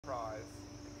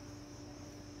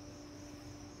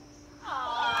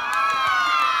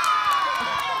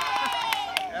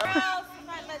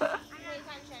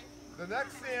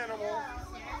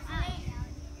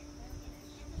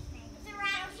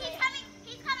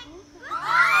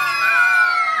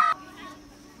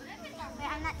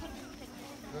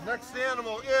next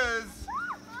animal is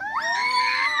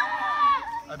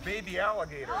a baby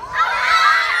alligator.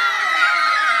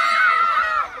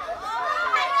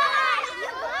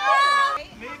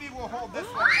 Maybe we'll hold this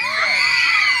one.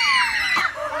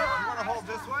 You want to hold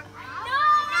this one?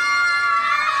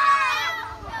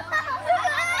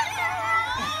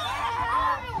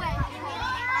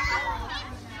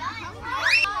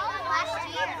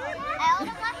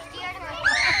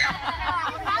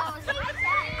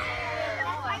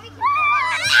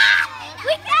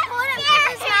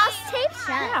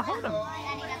 Yeah, hold him.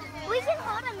 We can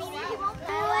hold him, Mina. He won't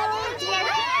fall.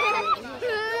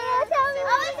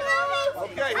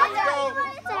 Okay, let's go.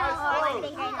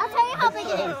 I'll tell you how big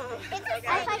it is.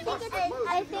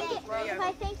 If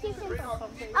I think you can.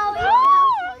 Oh,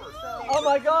 yeah. Oh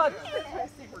my God.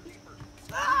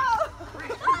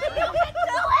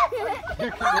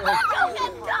 You can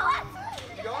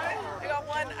do it.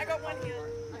 I got one here.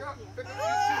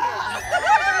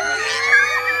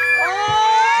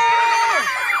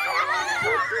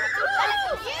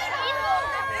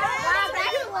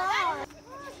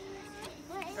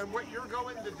 And what you're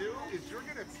going to do is you're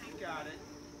going to peek at it,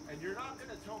 and you're not going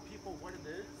to tell people what it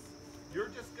is. You're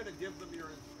just going to give them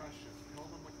your impression. Tell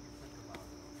them what you think about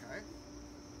it, okay?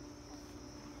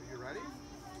 Are you ready? I'm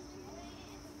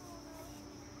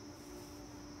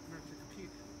going to take a peek.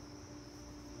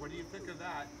 What do you think of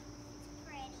that?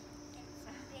 Pretty.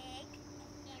 It's big.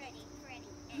 Pretty.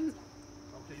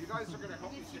 Okay, you guys are going to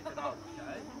help me check it out,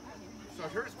 okay? So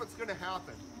here's what's going to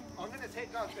happen. I'm going to take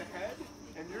out the head,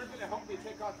 and you're going to help me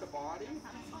take out the body.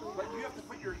 But you have to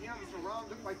put your hands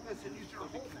around it like this and use your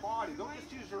whole body. Don't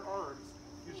just use your arms.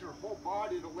 Use your whole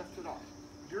body to lift it up.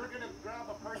 You're going to grab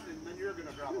a part, and then you're going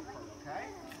to grab a part, okay?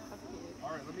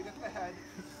 All right, let me get the head.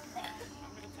 I'm going to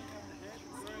take out the head.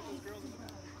 Where are those girls in the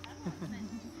back?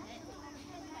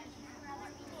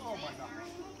 Oh my gosh.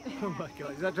 Oh my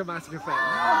God, is that dramatic effect? Okay,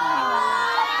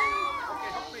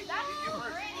 help me. You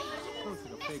first. Looks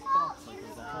like a big box, like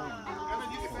there's a hole in it. And then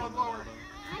you can go lower.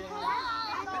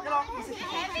 Pick it up. Is it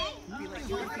heavy? Be like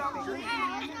you're pick it up. Put your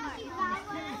hands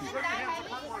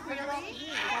apart. Pick it up.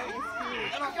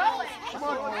 Pick it up. Come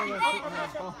on.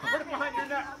 Put it behind your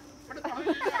neck. Put it behind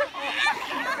your neck.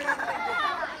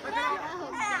 Pick it up.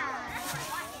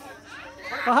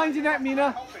 Behind your neck,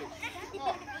 Mina. Help me.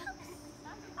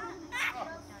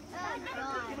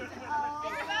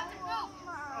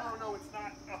 Oh no, it's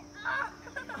not.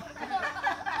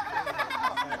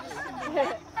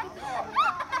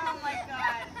 Oh my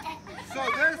God. So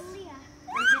this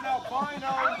is an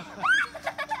albino.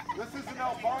 This is an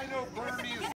albino Burmese